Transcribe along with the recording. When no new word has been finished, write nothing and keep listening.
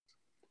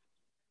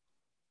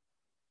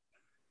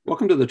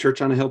Welcome to the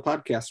Church on a Hill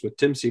podcast with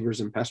Tim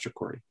Sievers and Pastor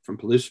Corey from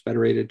Palouse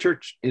Federated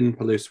Church in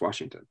Palouse,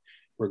 Washington.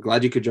 We're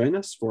glad you could join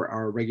us for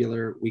our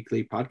regular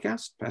weekly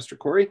podcast. Pastor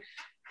Corey,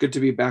 good to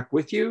be back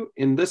with you.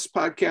 In this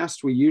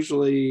podcast, we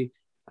usually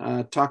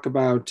talk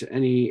about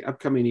any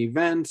upcoming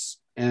events,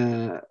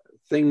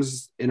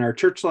 things in our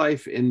church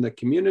life, in the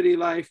community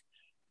life,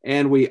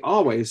 and we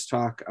always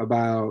talk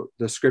about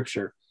the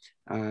scripture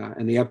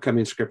and the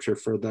upcoming scripture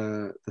for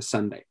the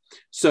Sunday.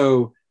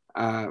 So,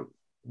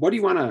 what do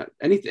you want to,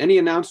 any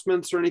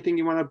announcements or anything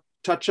you want to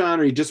touch on,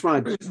 or you just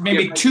want to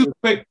maybe two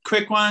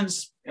quick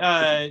ones?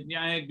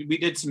 We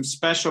did some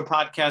special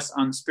podcasts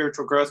on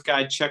Spiritual Growth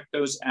Guide. Check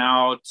those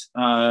out.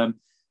 And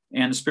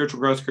the Spiritual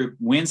Growth Group,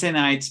 Wednesday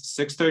nights,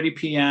 6:30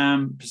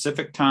 p.m.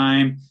 Pacific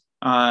time,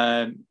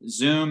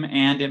 Zoom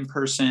and in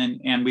person.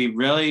 And we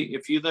really,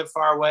 if you live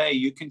far away,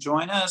 you can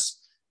join us.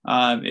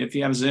 If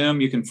you have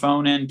Zoom, you can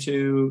phone in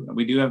too.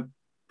 We do have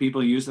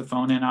people use the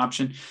phone in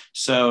option.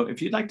 So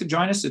if you'd like to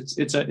join us,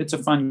 it's a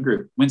fun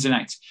group, Wednesday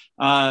nights.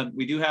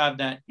 We do have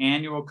that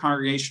annual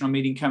congregational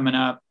meeting coming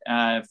up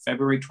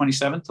February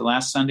 27th, the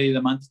last Sunday of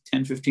the month,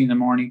 10:15 in the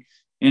morning,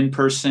 in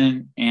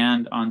person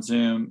and on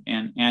Zoom,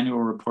 and annual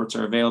reports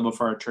are available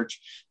for our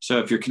church. So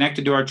if you're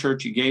connected to our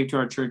church, you gave to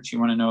our church, you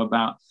want to know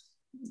about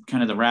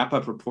kind of the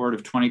wrap-up report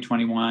of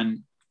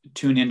 2021,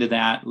 tune into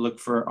that, look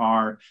for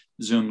our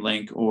Zoom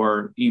link,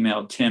 or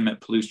email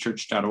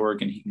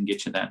tim@palousechurch.org and he can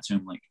get you that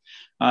Zoom link.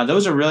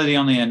 Those are really the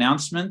only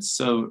announcements.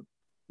 So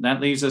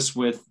that leaves us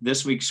with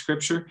this week's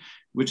scripture,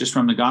 which is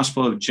from the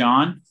Gospel of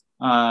John,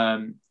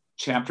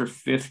 chapter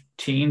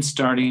 15,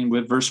 starting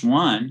with verse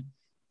 1.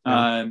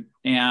 And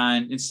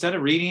instead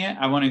of reading it,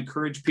 I want to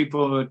encourage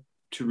people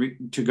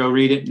to go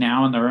read it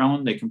now on their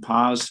own. They can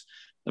pause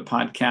the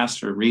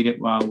podcast or read it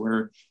while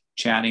we're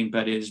chatting,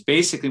 but it is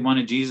basically one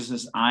of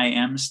Jesus's I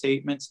am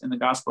statements in the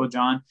Gospel of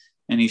John.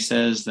 And he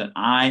says that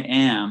I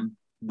am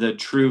the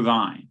true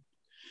vine.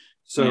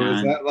 So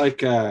is that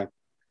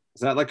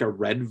like a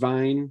red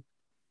vine?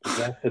 Is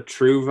that the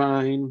true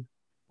vine?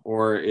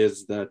 Or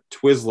is the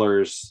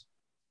Twizzlers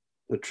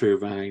the true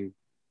vine?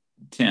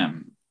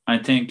 Tim, I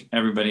think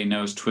everybody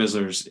knows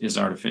Twizzlers is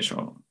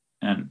artificial.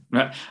 And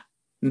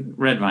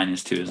red vine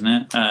is too, isn't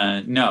it?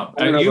 No.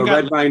 I don't know,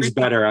 red vine's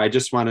better. I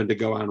just wanted to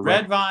go on.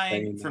 Red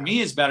vine for me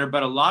is better,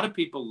 but a lot of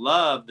people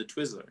love the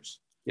Twizzlers.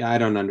 Yeah, I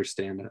don't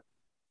understand it.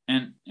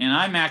 And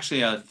I'm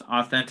actually an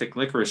authentic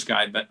licorice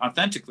guy, but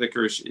authentic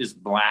licorice is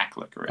black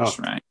licorice,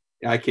 right?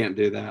 Yeah, I can't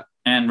do that.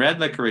 And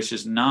red licorice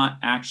is not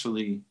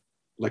actually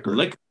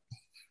licorice.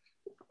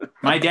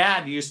 My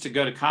dad used to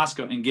go to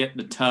Costco and get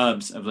the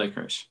tubs of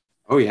licorice.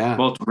 Oh yeah,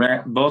 both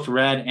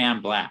red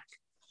and black.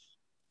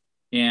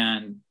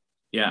 And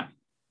yeah,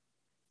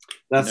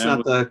 that's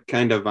not the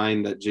kind of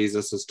vine that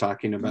Jesus is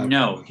talking about.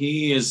 No,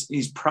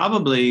 he's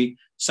probably.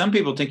 Some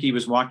people think he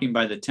was walking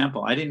by the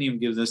temple. I didn't even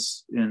give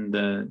this in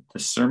the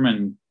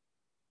sermon,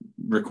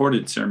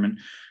 recorded sermon,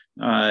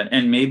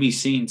 and maybe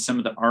seeing some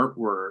of the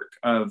artwork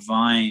of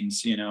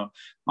vines,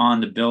 on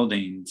the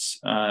buildings.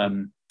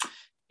 And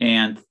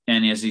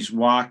as he's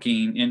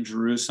walking in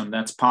Jerusalem,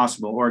 that's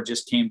possible, or it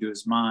just came to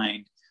his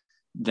mind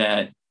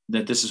that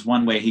this is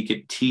one way he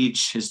could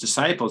teach his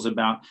disciples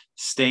about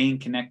staying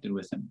connected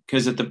with him.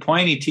 Because at the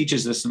point he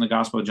teaches this in the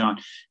Gospel of John,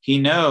 he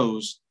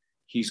knows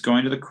he's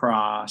going to the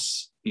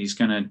cross, he's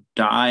going to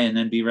die and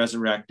then be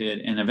resurrected,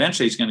 and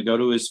eventually he's going to go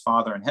to his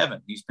Father in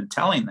heaven. He's been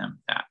telling them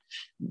that.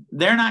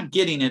 They're not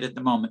getting it at the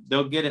moment.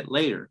 They'll get it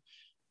later.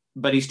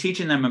 But he's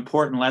teaching them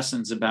important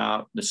lessons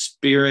about the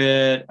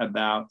Spirit,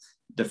 about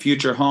the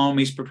future home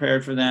he's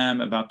prepared for them,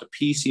 about the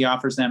peace he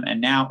offers them,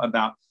 and now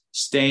about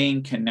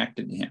staying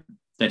connected to him,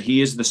 that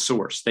he is the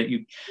source, that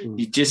you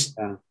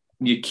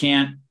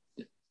can't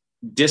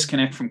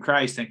disconnect from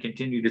Christ and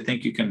continue to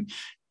think you can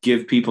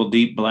give people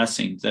deep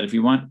blessings, that if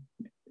you want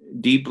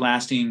deep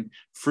lasting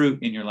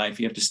fruit in your life,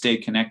 you have to stay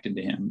connected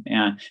to him.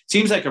 And it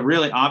seems like a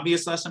really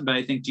obvious lesson, but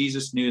I think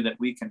Jesus knew that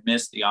we can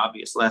miss the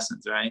obvious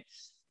lessons, right?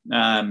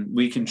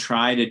 We can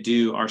try to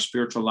do our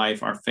spiritual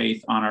life, our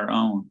faith on our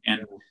own.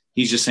 And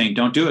he's just saying,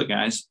 don't do it,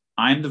 guys.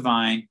 I'm the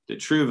vine, the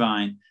true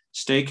vine.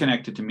 Stay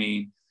connected to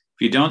me.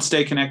 If you don't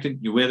stay connected,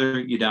 you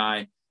wither, you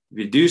die. If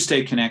you do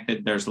stay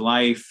connected, there's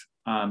life.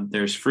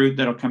 There's fruit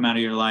that'll come out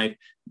of your life.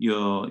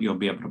 You'll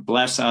be able to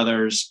bless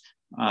others,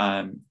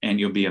 and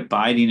you'll be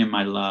abiding in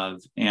my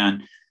love.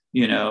 And,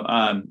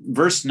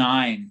 verse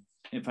 9,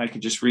 if I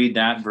could just read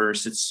that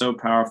verse, it's so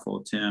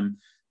powerful, Tim.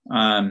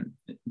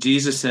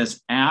 Jesus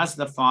says, as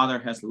the Father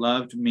has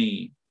loved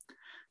me,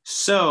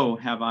 so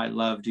have I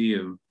loved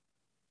you.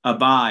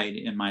 Abide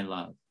in my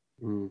love.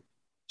 Mm.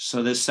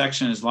 So this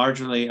section is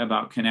largely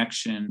about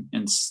connection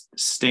and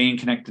staying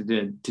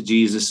connected to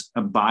Jesus,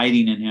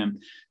 abiding in him,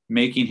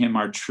 making him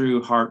our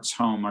true heart's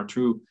home, our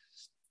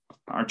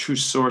true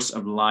source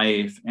of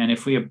life. And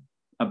if we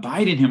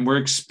abide in him, we're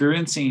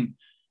experiencing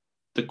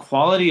the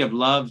quality of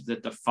love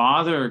that the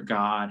Father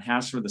God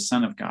has for the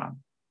Son of God.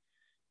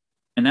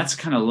 And that's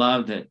the kind of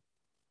love that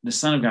the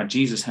Son of God,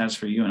 Jesus, has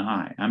for you and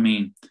I. I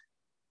mean,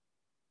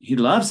 he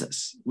loves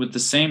us with the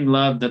same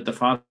love that the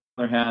Father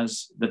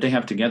has, that they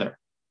have together.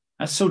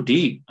 That's so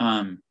deep.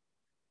 And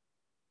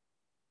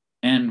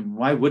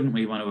why wouldn't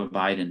we want to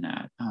abide in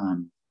that?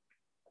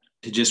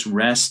 To just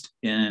rest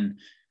in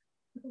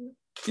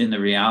the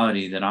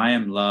reality that I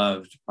am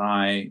loved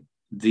by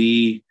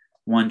the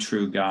one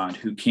true God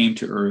who came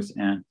to earth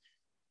and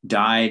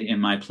died in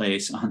my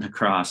place on the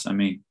cross. I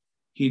mean,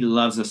 he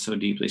loves us so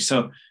deeply.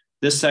 So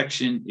this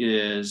section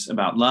is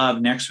about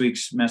love. Next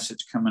week's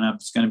message coming up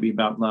is going to be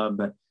about love,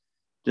 but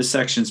this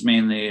section is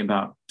mainly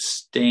about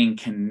staying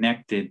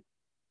connected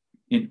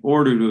in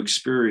order to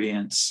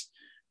experience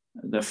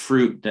the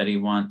fruit that he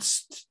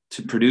wants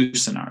to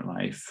produce in our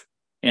life.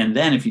 And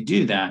then if you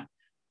do that,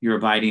 you're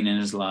abiding in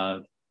his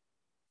love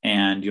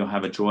and you'll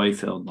have a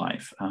joy-filled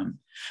life.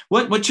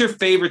 What's your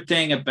favorite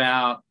thing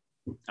about,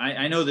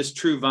 I know this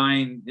true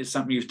vine is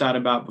something you've thought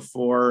about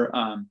before.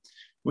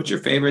 What's your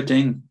favorite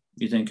thing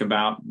you think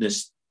about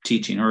this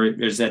teaching, or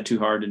is that too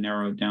hard to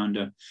narrow it down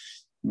to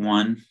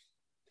one?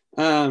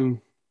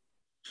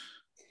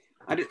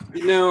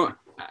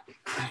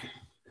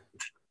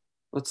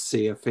 Let's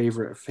see, a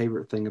favorite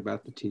thing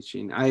about the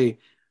teaching. I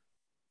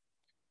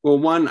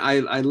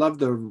love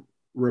the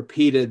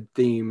repeated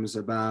themes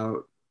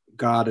about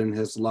God and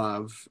his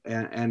love.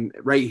 And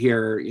right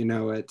here,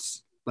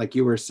 it's like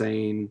you were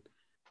saying,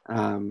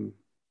 I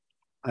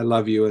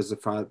love you as a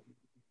father.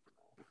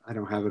 I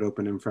don't have it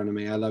open in front of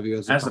me. I love you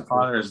as the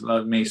Father has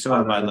loved me, so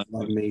have I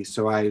loved me.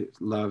 So I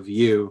love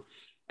you.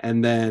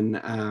 And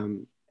then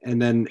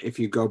if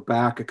you go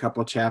back a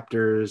couple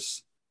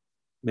chapters,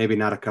 maybe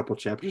not a couple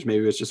chapters,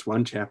 maybe it's just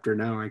one chapter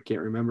now, I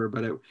can't remember,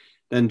 but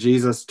then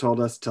Jesus told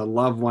us to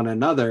love one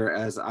another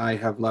as I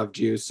have loved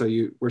you. So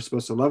we're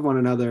supposed to love one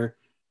another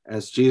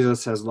as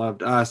Jesus has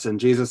loved us, and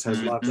Jesus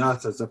has loved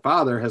us as the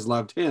Father has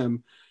loved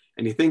him.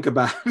 And you think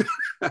about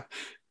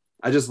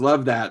I just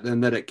love that,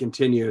 and that it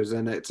continues.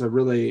 And it's a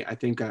really, I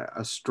think,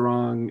 a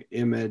strong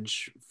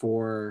image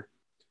for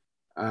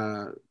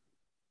the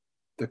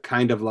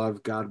kind of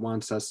love God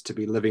wants us to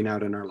be living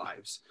out in our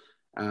lives.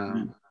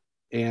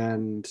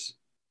 And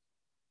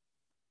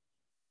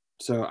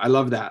so I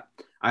love that.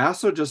 I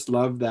also just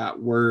love that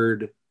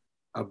word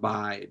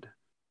abide.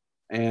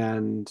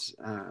 And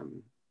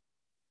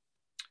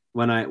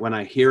when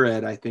I hear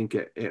it, I think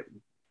it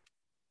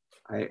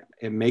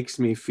makes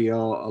me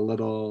feel a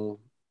little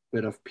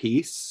bit of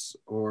peace,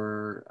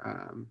 or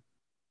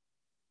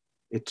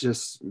it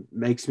just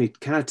makes me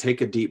kind of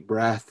take a deep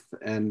breath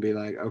and be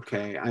like,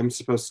 okay, I'm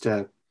supposed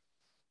to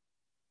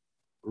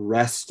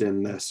rest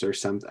in this or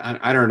something.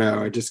 I don't know.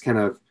 I just kind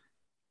of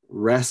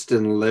rest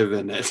and live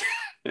in it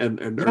and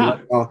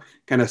let it all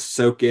kind of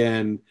soak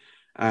in.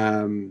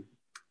 And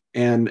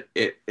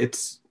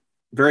it's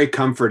very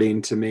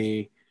comforting to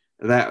me,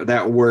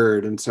 that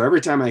word. And so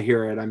every time I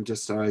hear it, I'm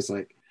just always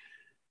like,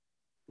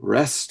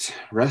 rest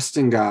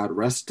in God,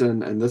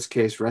 in this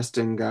case, rest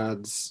in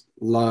God's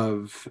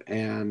love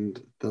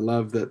and the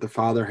love that the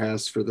Father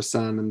has for the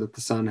Son and that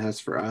the Son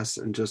has for us,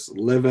 and just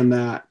live in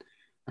that.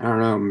 I don't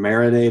know,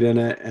 marinate in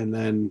it, and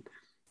then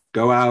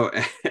go out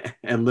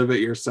and live it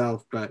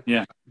yourself. But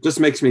yeah, it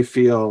just makes me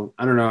feel,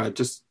 I don't know, it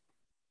just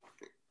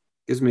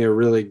gives me a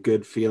really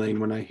good feeling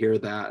when I hear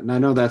that. And I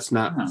know that's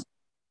not,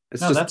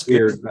 it's just that's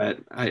weird, good. But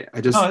I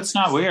just, no, it's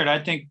not weird. I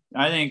think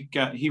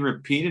he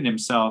repeated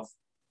himself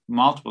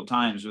multiple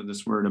times with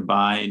this word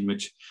abide,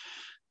 which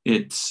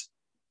it's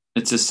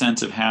a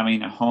sense of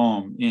having a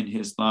home in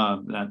his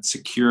love, that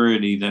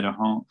security that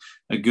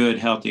a good,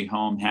 healthy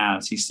home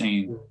has. He's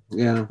saying,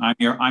 yeah,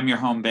 I'm your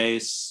home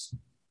base.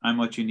 I'm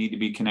what you need to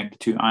be connected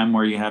to. I'm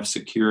where you have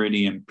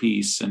security and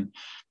peace. And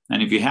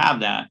if you have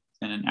that,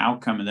 then an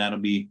outcome of that'll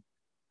be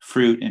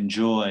fruit and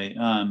joy.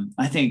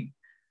 I think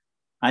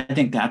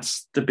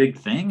that's the big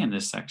thing in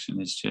this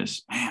section, is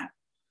just, man,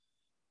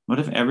 what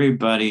if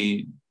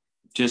everybody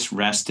just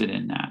rested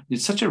in that?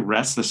 It's such a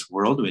restless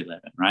world we live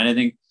in, right? I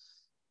think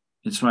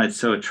that's why it's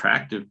so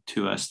attractive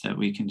to us that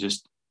we can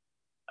just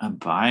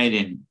abide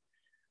in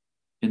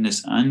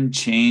this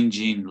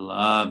unchanging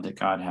love that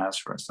God has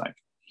for us. Like,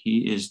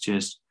 he is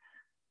just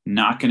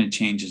not going to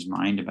change his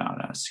mind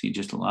about us. He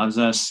just loves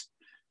us.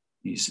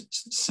 He's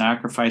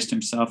sacrificed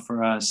himself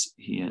for us.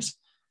 He has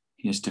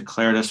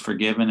declared us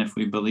forgiven if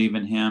we believe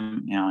in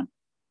him, and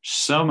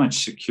so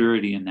much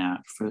security in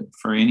that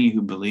for any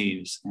who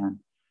believes. And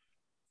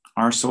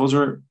our souls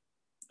are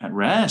at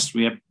rest.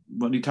 We have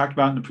what he talked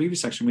about in the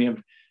previous section. We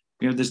have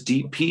this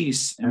deep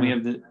peace, and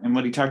and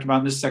what he talked about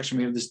in this section,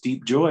 we have this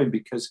deep joy,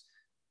 because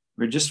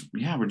we're just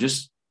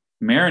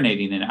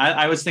marinating in it.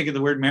 I was thinking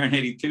the word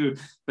marinating too,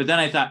 but then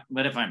I thought,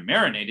 but if I'm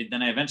marinated,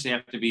 then I eventually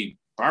have to be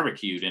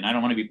barbecued, and I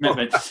don't want to be. So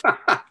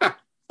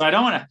I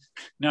don't want to.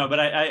 No,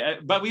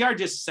 but but we are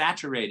just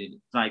saturated,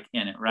 like,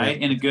 in it, right?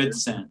 In a good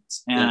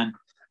sense, and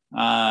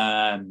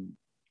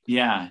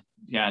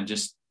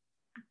just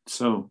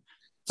so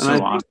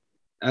awesome.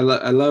 I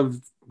love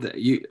that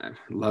you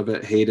love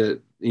it, hate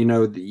it.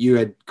 You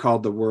had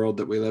called the world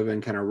that we live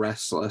in kind of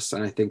restless,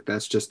 and I think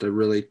that's just a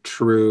really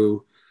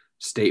true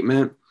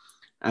statement.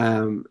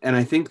 And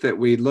I think that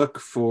we look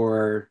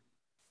for,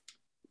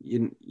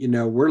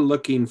 we're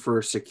looking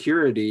for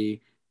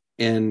security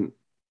in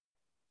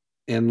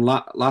and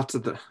lots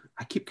of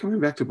I keep coming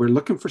back to, we're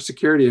looking for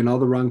security in all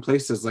the wrong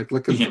places, like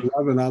looking for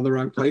love in all the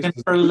wrong places.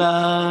 Looking for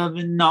love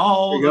in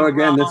all There you go the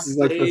again. wrong This is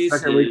like the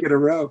second week places. in a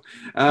row.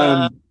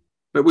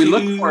 But we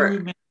look for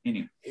it.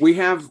 Anyway. We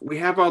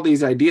have all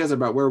these ideas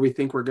about where we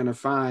think we're going to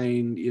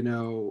find,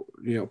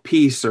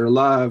 peace or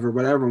love or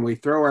whatever, and we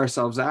throw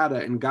ourselves at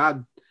it. And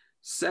God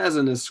says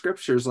in his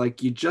scriptures,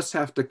 like, you just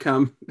have to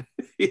come,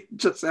 you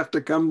just have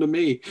to come to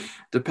me,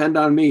 depend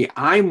on me.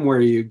 I'm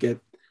where you get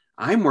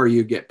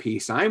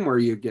peace. I'm where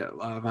you get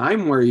love.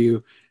 I'm where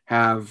you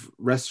have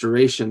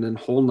restoration and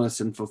wholeness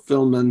and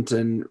fulfillment.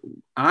 And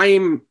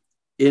I'm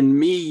in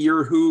me,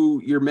 you're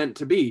who you're meant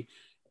to be.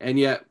 And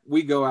yet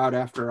we go out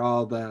after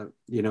all the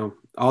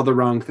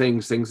wrong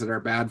things that are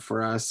bad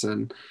for us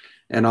and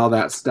all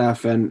that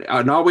stuff. And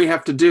all we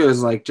have to do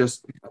is like,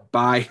 just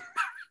abide,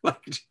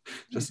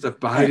 just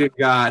abide in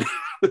God.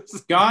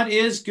 God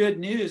is good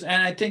news.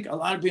 And I think a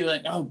lot of people are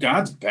like, oh,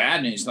 God's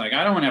bad news. Like,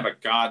 I don't want to have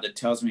a God that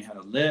tells me how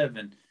to live.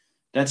 And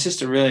that's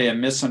just really a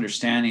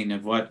misunderstanding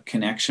of what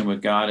connection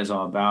with God is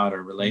all about,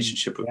 or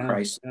relationship with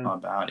Christ is all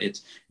about.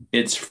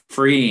 It's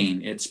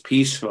freeing, it's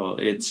peaceful,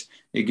 it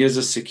gives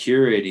us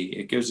security,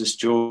 it gives us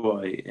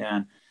joy.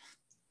 And,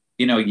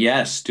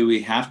 yes, do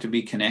we have to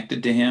be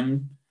connected to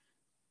him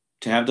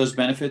to have those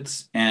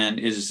benefits? And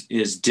is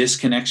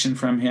disconnection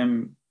from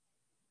him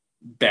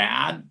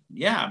bad?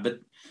 Yeah, but,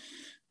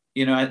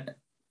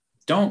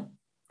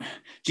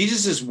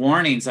 Jesus's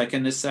warnings, like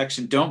in this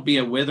section, don't be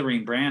a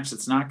withering branch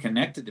that's not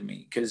connected to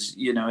me, because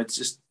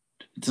it's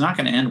not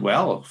going to end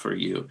well for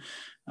you.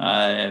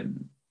 But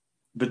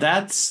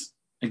that's,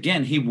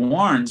 again, he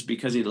warns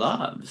because he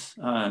loves.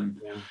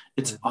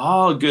 It's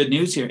all good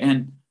news here.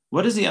 And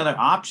what is the other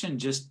option?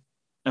 Just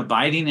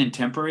abiding in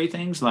temporary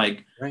things,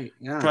 like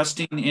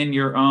trusting in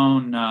your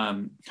own.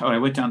 I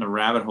went down the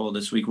rabbit hole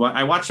this week.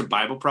 I watched a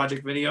Bible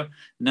Project video,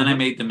 and then I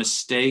made the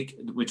mistake,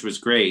 which was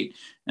great.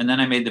 And then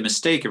I made the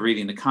mistake of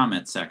reading the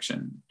comment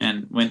section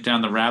and went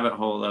down the rabbit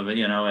hole of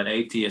an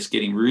atheist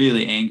getting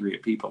really angry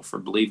at people for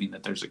believing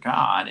that there's a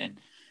God,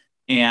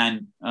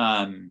 and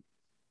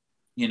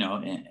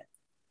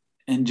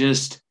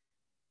just.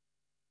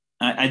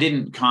 I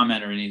didn't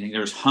comment or anything.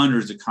 There was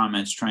hundreds of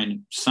comments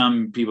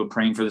some people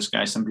praying for this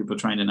guy, some people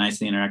trying to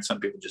nicely interact, some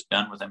people just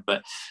done with him.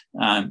 But,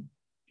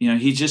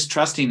 he's just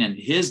trusting in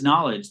his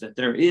knowledge that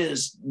there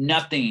is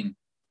nothing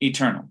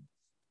eternal,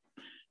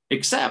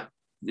 except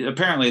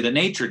apparently the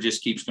nature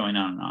just keeps going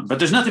on and on, but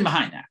there's nothing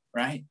behind that.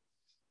 Right.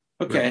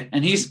 Okay. Right.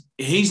 And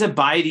he's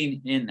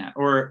abiding in that,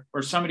 or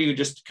somebody who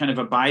just kind of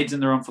abides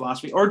in their own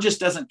philosophy, or just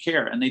doesn't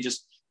care. And I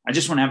just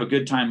want to have a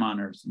good time on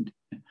earth.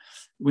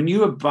 When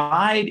you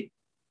abide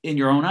in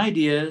your own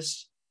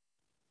ideas,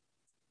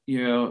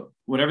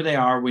 whatever they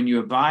are, when you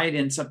abide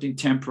in something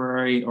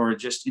temporary or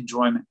just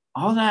enjoyment,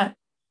 all that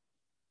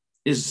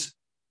isn't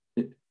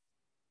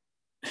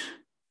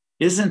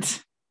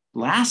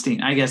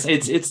lasting. I guess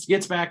it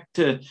gets back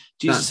to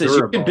Jesus says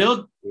you can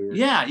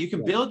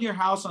build your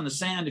house on the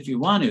sand if you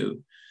want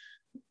to,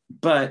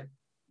 but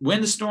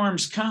when the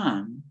storms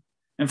come,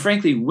 and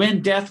frankly,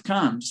 when death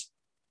comes,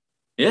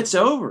 it's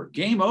over,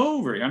 game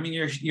over. I mean,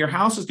 your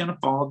house is going to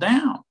fall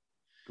down.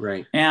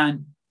 Right.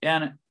 And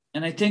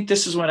I think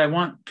this is what I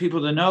want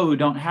people to know who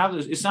don't have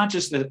this. It's not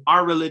just that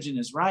our religion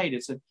is right.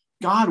 It's that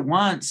God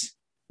wants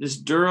this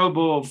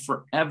durable,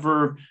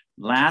 forever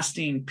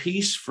lasting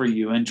peace for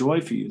you and joy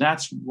for you.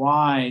 That's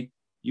why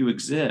you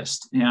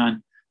exist.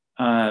 And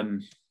I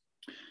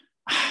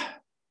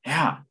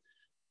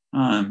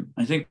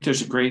think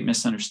there's a great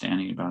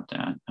misunderstanding about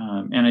that.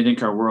 And I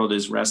think our world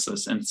is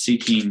restless and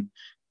seeking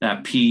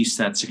that peace,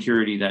 that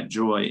security, that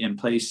joy in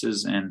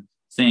places and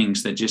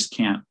things that just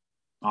can't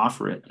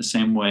offer it the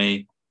same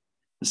way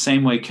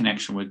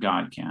connection with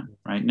God can,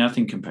 right?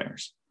 Nothing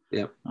compares.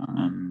 Yep.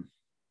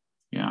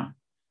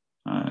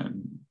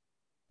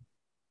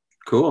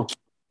 Cool.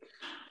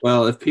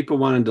 Well, if people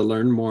wanted to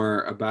learn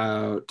more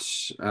about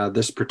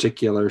this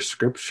particular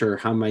scripture,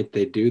 how might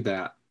they do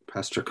that,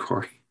 Pastor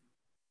Corey?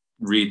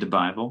 Read the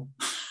Bible.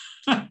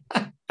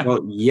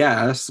 Well,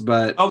 yes,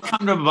 but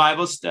come to a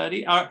Bible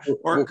study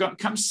or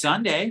come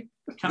Sunday.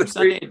 Come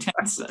Sunday at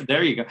 10.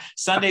 There you go.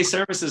 Sunday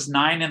services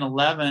 9 and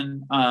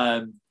 11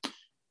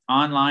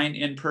 online,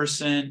 in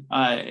person,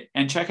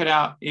 and check it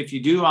out. If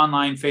you do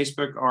online,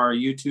 Facebook or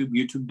YouTube,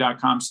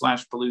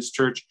 youtube.com/Palouse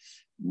Church.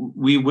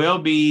 We will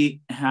be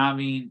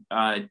having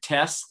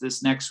tests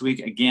this next week.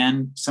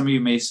 Again, some of you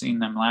may have seen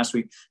them last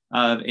week,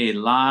 of a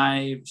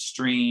live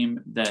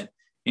stream that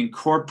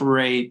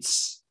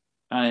incorporates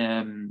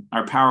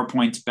our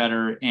PowerPoints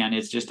better. And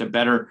it's just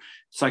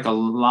it's like a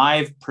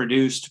live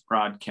produced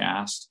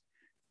broadcast.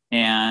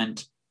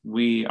 And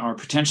we are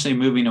potentially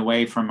moving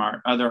away from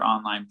our other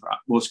online.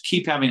 We'll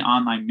keep having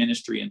online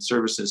ministry and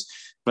services,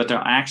 but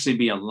there'll actually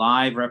be a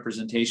live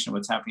representation of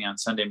what's happening on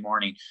Sunday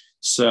morning.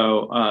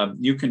 So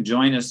you can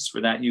join us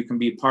for that. You can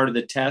be part of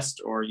the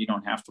test, or you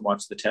don't have to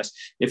watch the test.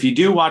 If you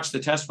do watch the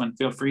test one,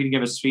 feel free to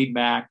give us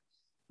feedback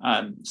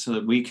so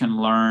that we can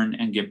learn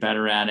and get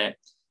better at it.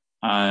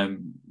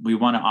 We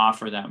want to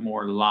offer that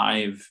more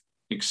live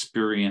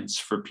experience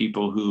for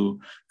people who,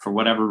 for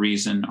whatever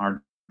reason,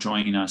 are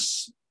joining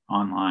us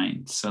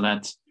online. So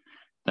that's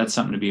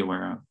something to be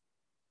aware of.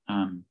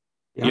 Do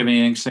you have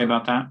anything to say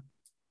about that?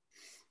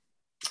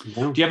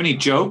 No. Do you have any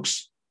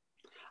jokes?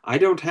 I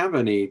don't have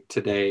any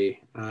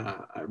today,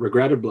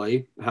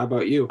 regrettably. How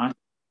about you?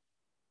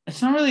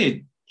 It's not really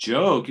a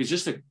joke. It's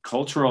just a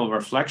cultural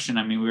reflection.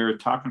 I mean, we were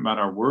talking about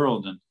our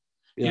world, and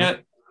you know,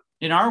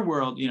 in our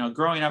world,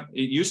 growing up,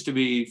 it used to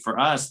be for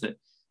us that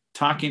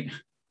talking.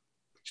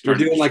 You're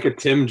doing like a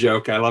Tim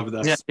joke. I love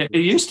this. Yeah,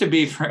 it used to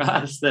be for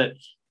us that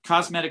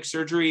cosmetic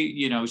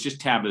surgery, was just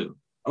taboo.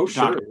 Oh,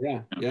 sure.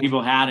 Yeah.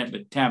 People had it,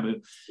 but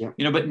taboo. Yeah.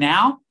 But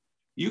now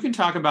you can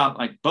talk about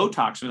like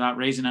Botox without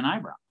raising an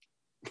eyebrow.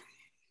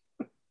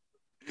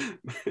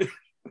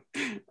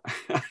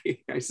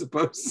 I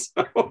suppose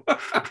so.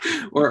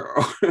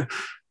 or do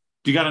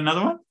you got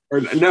another one? Or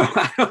no,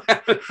 I don't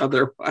have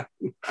another one.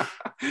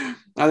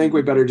 I think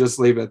we better just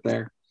leave it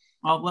there.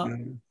 Oh well,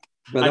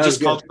 but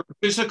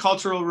just a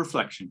cultural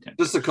reflection, Tim.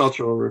 Just a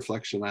cultural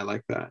reflection. I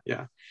like that.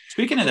 Yeah.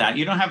 Speaking of that,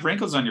 you don't have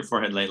wrinkles on your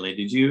forehead lately.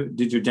 Did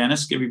your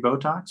dentist give you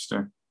Botox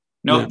or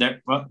no? No.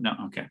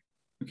 Okay.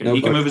 No,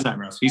 he can move his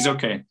eyebrows. He's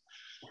okay.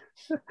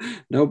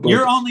 No Botox.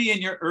 You're only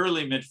in your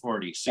early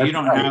mid-40s, so you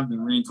don't have the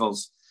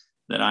wrinkles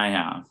that I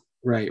have.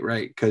 Right.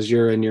 Because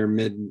you're in your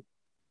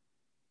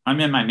I'm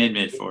in my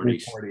mid-40s.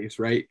 Mid-40s,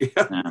 right?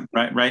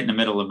 Right in the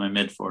middle of my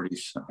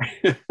mid-40s. So.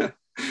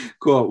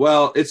 Cool.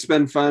 Well, it's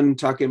been fun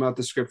talking about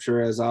the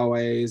scripture as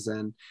always,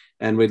 and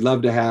we'd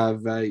love to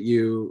have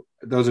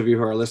those of you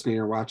who are listening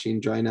or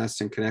watching, join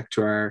us and connect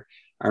to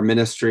our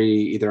ministry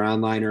either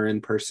online or in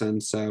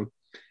person. So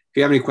if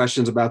you have any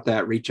questions about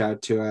that, reach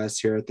out to us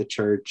here at the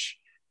church.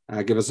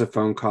 Give us a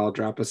phone call,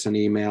 drop us an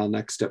email,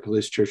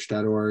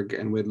 next@palusechurch.org,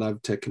 and we'd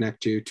love to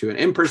connect you to an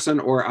in-person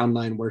or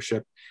online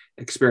worship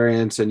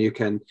experience, and you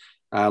can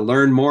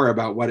learn more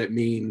about what it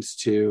means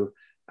to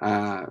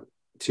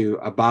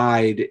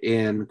abide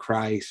in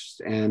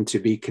Christ and to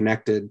be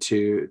connected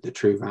to the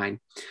true vine.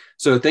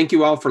 So thank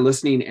you all for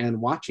listening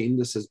and watching.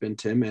 This has been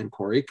Tim and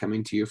Corey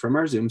coming to you from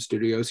our Zoom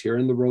studios here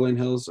in the rolling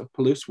hills of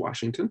Palouse,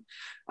 Washington,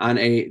 on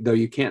though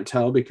you can't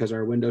tell because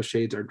our window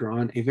shades are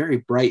drawn, a very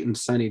bright and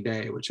sunny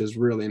day, which is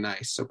really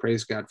nice. So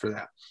praise God for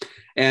that.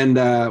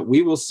 And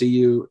we will see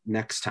you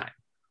next time.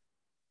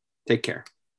 Take care.